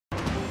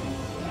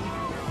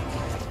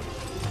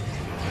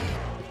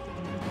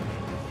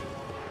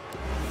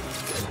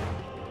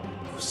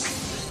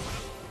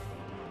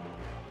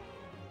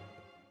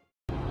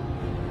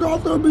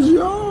Gotham is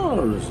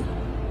yours.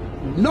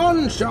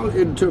 None shall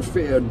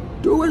interfere.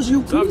 Do as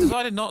you please. So I've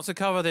decided not to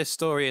cover this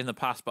story in the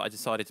past, but I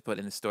decided to put it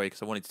in the story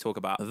because I wanted to talk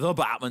about The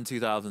Batman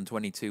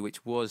 2022,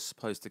 which was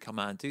supposed to come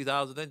out in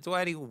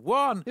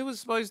 2021. It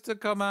was supposed to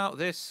come out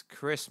this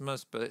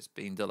Christmas, but it's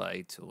been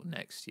delayed till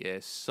next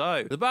year.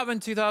 So The Batman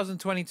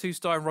 2022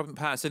 starring Robert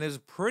Pattinson is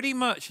pretty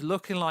much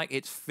looking like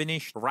it's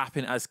finished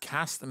wrapping, as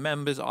cast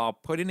members are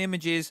putting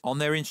images on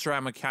their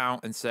Instagram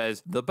account and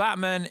says, "The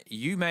Batman,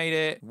 you made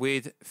it,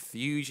 with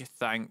huge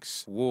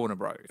thanks, Warner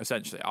Bros."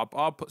 Essentially,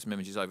 I'll put some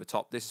images over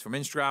top. This is from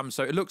Instagram.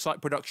 So it looks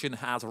like production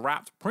has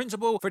wrapped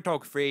principal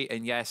photography,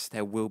 and yes,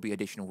 there will be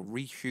additional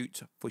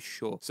reshoots for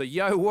sure. So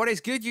yo, what is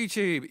good,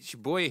 YouTube? It's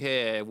your boy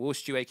here,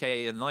 Warstu,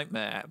 aka A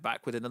Nightmare,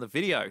 back with another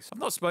video. So I've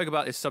not spoken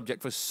about this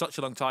subject for such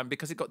a long time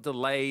because it got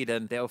delayed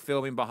and they were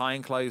filming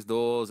behind closed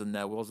doors and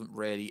there wasn't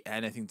really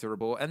anything to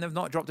report, and they've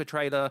not dropped a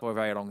trailer for a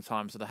very long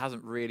time, so there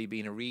hasn't really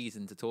been a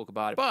reason to talk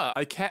about it. But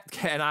I kept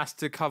getting asked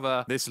to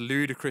cover this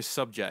ludicrous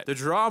subject, the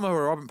drama with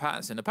Robert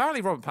Pattinson.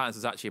 Apparently Robert Pattinson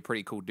is actually a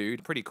pretty cool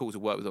dude, pretty cool to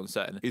work with on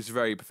set, and he's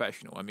very professional.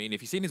 I mean,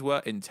 if you've seen his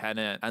work in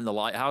Tenet and The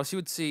Lighthouse, you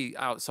would see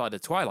outside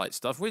of Twilight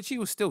stuff, which he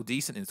was still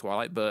decent in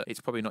Twilight, but it's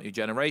probably not your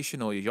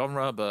generation or your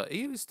genre, but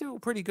he was still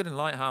pretty good in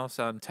Lighthouse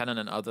and Tenet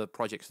and other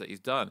projects that he's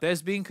done.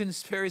 There's been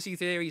conspiracy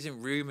theories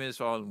and rumors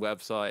on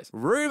websites.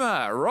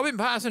 Rumor, Robin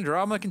Pattinson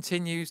drama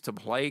continues to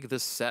plague the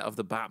set of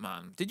The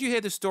Batman. Did you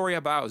hear the story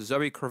about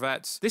Zoe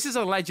Kravitz? This is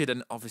alleged,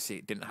 and obviously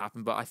it didn't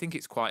happen, but I think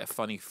it's quite a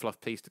funny fluff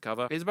piece to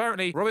cover. Is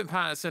apparently Robin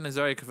Pattinson and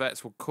Zoe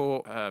Kravitz were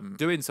caught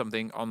doing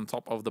something on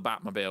top of the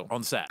Batmobile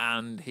on set,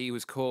 and he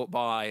was caught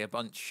by a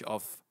bunch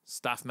of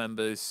staff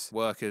members,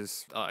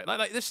 workers.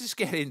 Let's just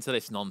get into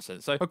this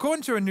nonsense. So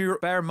according to a new,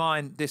 bear in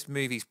mind, this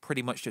movie's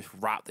pretty much just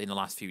wrapped in the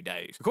last few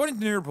days. According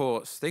to new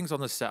reports, things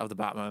on the set of The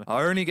Batman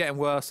are only getting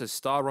worse as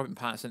star Robert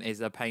Pattinson is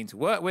a pain to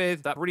work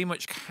with. That pretty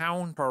much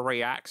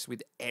counter-reacts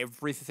with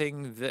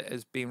everything that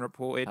has been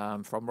reported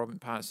from Robert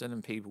Pattinson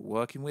and people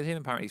working with him.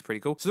 Apparently he's pretty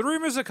cool. So the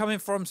rumors are coming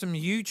from some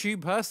YouTube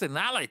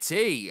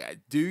personality,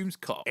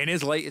 Doomscott, in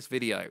his latest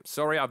video.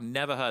 Sorry, I've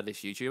never heard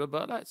this YouTuber,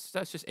 but let's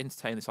just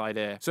entertain this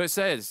idea. So it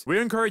says, "We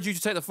encourage you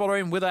to take the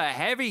following with a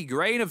heavy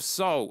grain of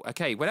salt."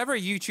 Okay, whenever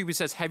a YouTuber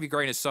says heavy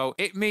grain of salt,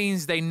 it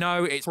means they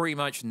know it's pretty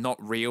much not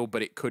real,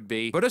 but it could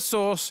be. But a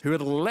source who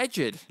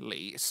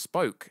allegedly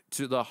spoke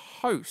to the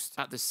host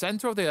at the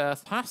center of the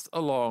earth passed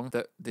along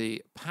that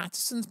the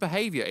Pattinson's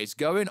behavior is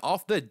going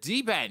off the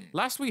deep end.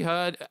 Last we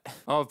heard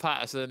of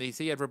Pattinson,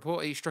 he had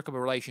reportedly struck up a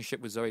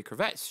relationship with Zoe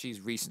Kravitz. She's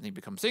recently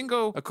become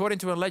single. According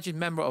to an alleged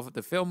member of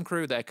the film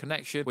crew, their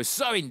connection was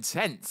so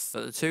intense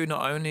that the two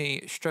not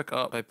only struck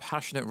up a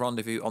passionate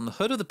rendezvous on the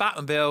hood of the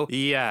Batmobile.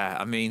 Yeah,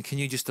 I mean, can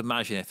you just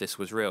imagine if this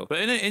was real? But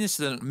in an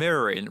incident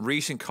mirroring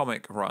recent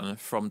comic run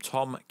from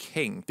Tom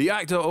King, the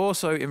actor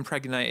also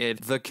impregnated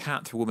the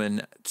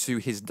Catwoman to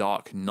his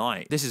Dark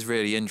Knight. This is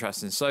really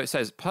interesting. So it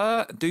says,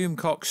 per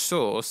Doomcock's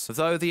source,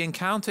 though the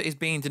encounter is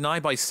being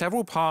denied by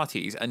several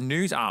parties and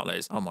news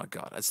outlets. Oh my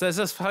god, there's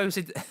a supposed,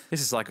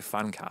 this is like a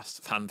fan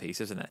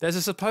piece, isn't it? There's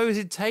a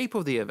supposed tape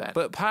of the event,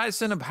 but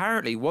Pattinson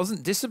apparently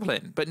wasn't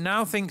disciplined, but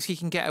now thinks he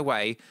can get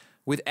away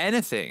with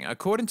anything.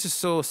 According to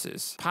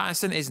sources,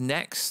 Pattinson is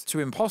next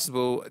to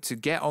impossible to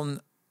get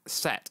on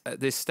set at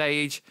this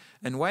stage,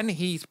 and when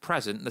he's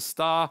present, the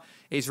star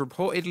is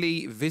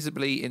reportedly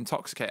visibly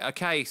intoxicated.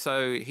 Okay,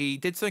 so he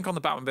did something on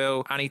the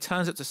Batmobile and he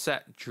turns up to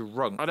set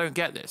drunk. I don't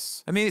get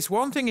this. I mean, it's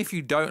one thing if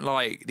you don't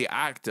like the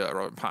actor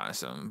Robert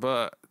Pattinson,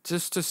 but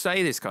just to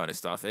say this kind of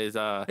stuff is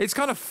it's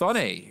kind of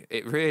funny.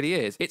 It really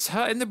is. It's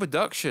hurting the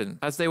production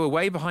as they were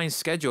way behind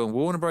schedule, and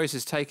Warner Bros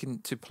has taken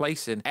to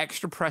placing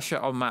extra pressure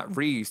on Matt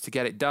Reeves to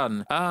get it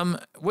done.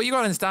 What you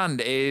gotta understand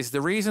is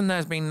the reason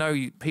there's been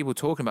no people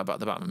talking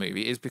about the Batman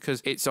movie is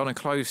because it's on a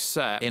closed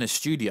set in a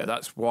studio.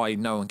 That's why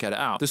no one get it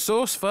out. The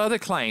source further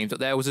claimed that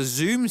there was a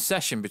Zoom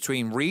session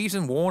between Reeves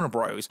and Warner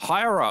Bros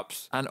higher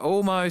ups, and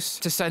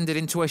almost descended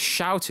into a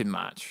shouting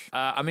match.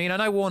 I mean, I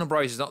know Warner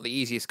Bros is not the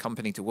easiest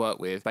company to work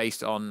with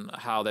based on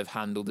how they've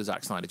handled the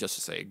Zack Snyder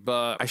Justice League,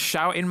 but a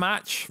shouting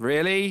match?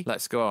 Really?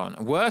 Let's go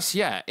on. Worse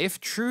yet, if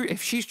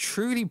she's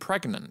truly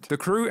pregnant, the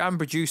crew and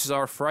producers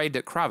are afraid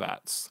that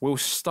Kravitz will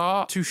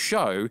start to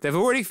show they've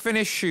already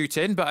finished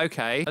shooting, but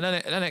okay. And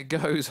then it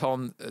goes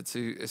on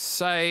to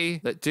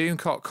say that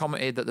Doomcock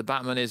commented that the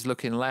Batman is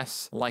looking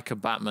less like a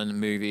Batman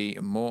movie,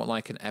 more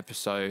like an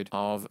episode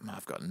of,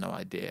 I've got no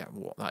idea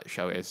what that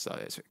show is, so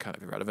it's kind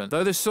of irrelevant.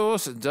 Though the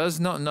source does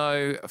not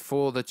know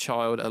for the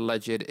child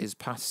alleged is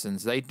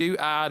Pattinson's, they do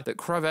add that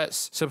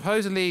Kravitz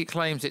supposedly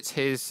claims it's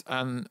his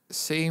and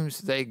seems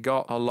they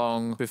got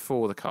along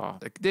before the car.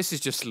 This is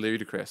just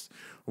ludicrous.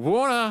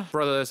 Warner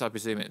Brothers, I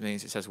presume it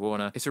means it says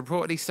Warner, is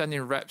reportedly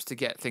sending reps to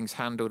get things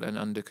handled and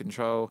under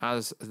control,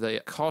 as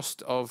the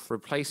cost of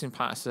replacing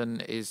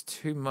Pattinson is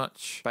too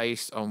much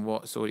based on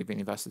what's already been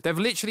invested. They've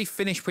literally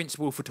finished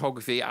principal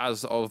photography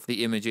as of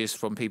the images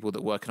from people that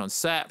are working on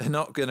set. They're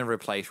not going to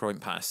replace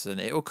Robert Pattinson.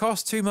 It will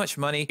cost too much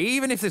money.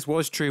 Even if this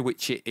was true,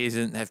 which it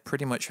isn't, they've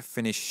pretty much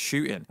finished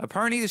shooting. Apparently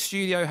Currently, the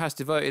studio has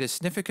devoted a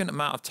significant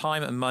amount of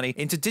time and money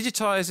into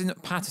digitizing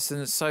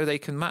Pattinson so they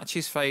can match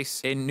his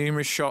face in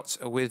numerous shots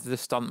with the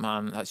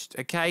stuntman. That's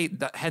okay.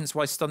 Hence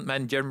why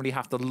stuntmen generally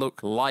have to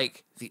look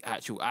like the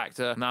actual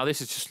actor. Now, this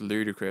is just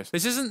ludicrous.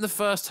 This isn't the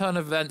first turn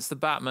of events the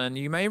Batman.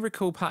 You may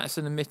recall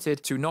Pattinson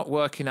admitted to not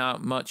working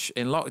out much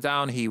in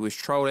lockdown. He was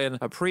trolling.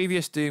 A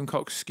previous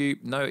Doomcock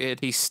scoop noted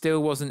he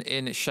still wasn't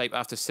in shape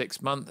after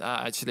 6 months.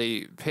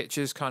 Actually,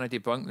 pictures kind of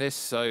debunk this.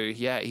 So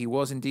yeah, he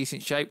was in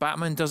decent shape.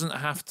 Batman doesn't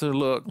have to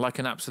look like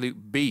an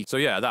absolute beast. So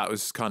yeah, that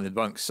was kind of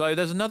debunked. So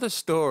there's another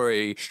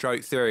story,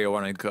 stroke theory I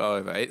want to go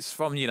over. It's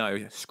from, you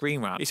know,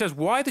 Screen Rant. It says,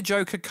 why the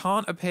Joker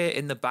can't appear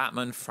in the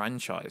Batman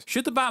franchise.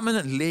 Should the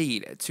Batman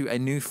lead to a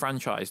new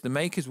franchise, the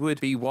makers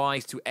would be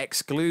wise to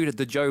exclude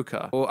the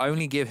Joker or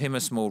only give him a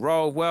small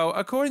role. Well,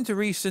 according to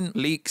recent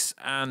leaks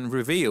and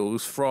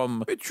reveals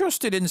from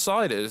trusted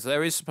insiders,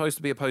 there is supposed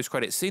to be a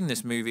post-credit scene in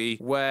this movie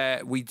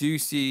where we do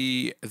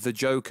see the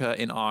Joker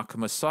in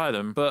Arkham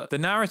Asylum, but the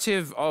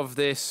narrative of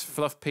this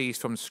fluff piece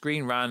from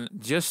Screen Rant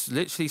just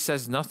literally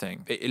says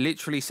nothing. It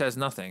literally says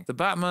nothing. The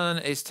Batman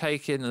is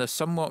taking the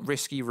somewhat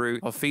risky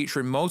route of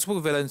featuring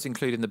multiple villains,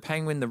 including the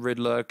Penguin, the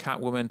Riddler,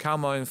 Catwoman,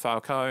 Calmo,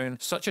 Falcone.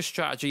 Such a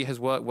strategy has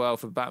worked well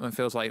for Batman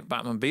feels like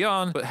Batman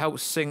Beyond, but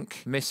helps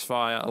sink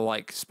misfire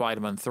like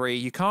Spider-Man 3.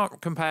 You can't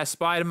compare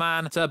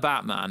Spider-Man to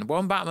Batman.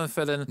 One Batman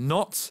villain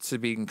not to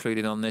be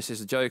included on this is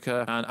the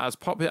Joker, and as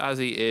popular as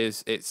he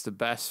is, it's the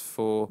best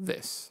for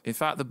this. In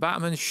fact, the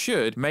Batman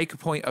should make a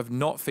point of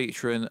not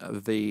featuring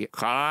the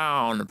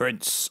Crown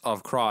Prince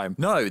of Crime.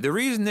 No, the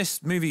reason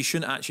this movie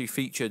shouldn't actually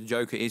feature the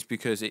Joker is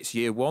because it's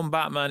year one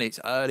Batman, it's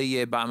early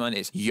year Batman,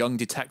 it's young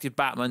detective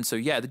Batman. So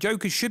yeah, the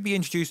Joker should be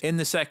introduced in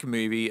the second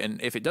movie,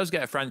 and if it does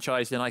get a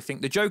franchise, then I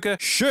think the Joker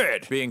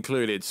should be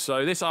included.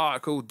 So this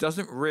article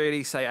doesn't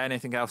really say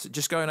anything else. It's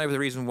just going over the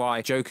reason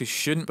why Joker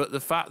shouldn't, but the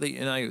fact that,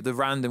 you know, the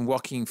random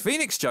Joaquin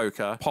Phoenix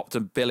Joker popped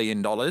 $1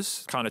 billion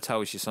kind of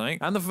tells you something.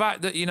 And the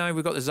fact that, you know,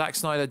 we've got the Zack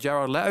Snyder,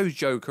 Jared Leto's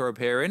Joker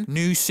appearing.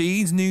 New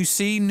scenes, new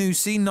scene,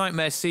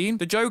 nightmare scene.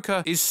 The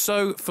Joker is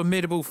so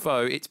formidable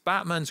foe. It's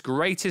Batman's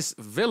greatest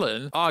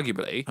villain,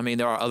 arguably. I mean,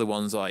 there are other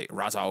ones like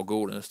Ra's al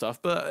Ghul and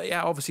stuff, but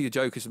yeah, obviously the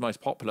Joker's the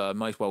most popular,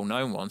 most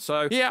well-known one.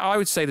 So yeah, I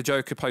would say the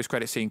Joker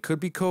post-credit scene could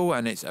be cool,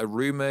 and it's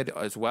rumored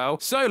as well.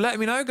 So let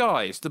me know,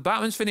 guys. The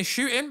Batman's finished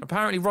shooting.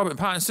 Apparently Robert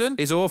Pattinson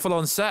is awful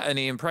on set and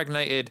he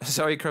impregnated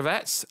Zoe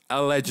Kravitz.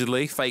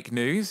 Allegedly. Fake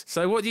news.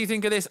 So what do you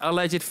think of this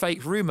alleged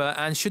fake rumor,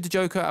 and should the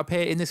Joker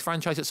appear in this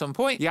franchise at some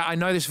point? Yeah, I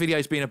know this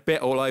video's been a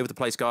bit all over the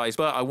place, guys,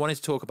 but I wanted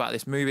to talk about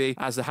this movie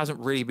as there hasn't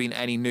really been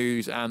any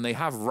news, and they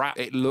have wrapped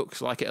it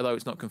looks like it, although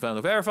it's not confirmed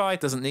or verified.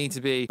 Doesn't need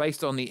to be.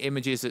 Based on the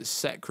images that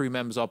set crew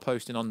members are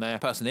posting on their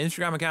personal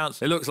Instagram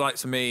accounts, it looks like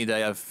to me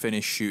they have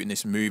finished shooting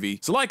this movie.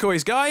 So like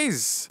always,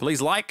 guys,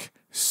 please like,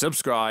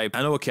 subscribe,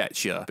 and I will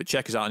catch ya. But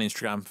check us out on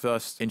Instagram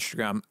first.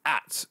 Instagram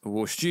at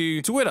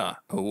Warstu, Twitter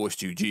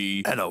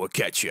WarstuG, and I will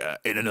catch ya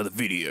in another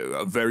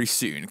video very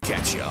soon.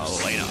 Catch ya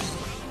later.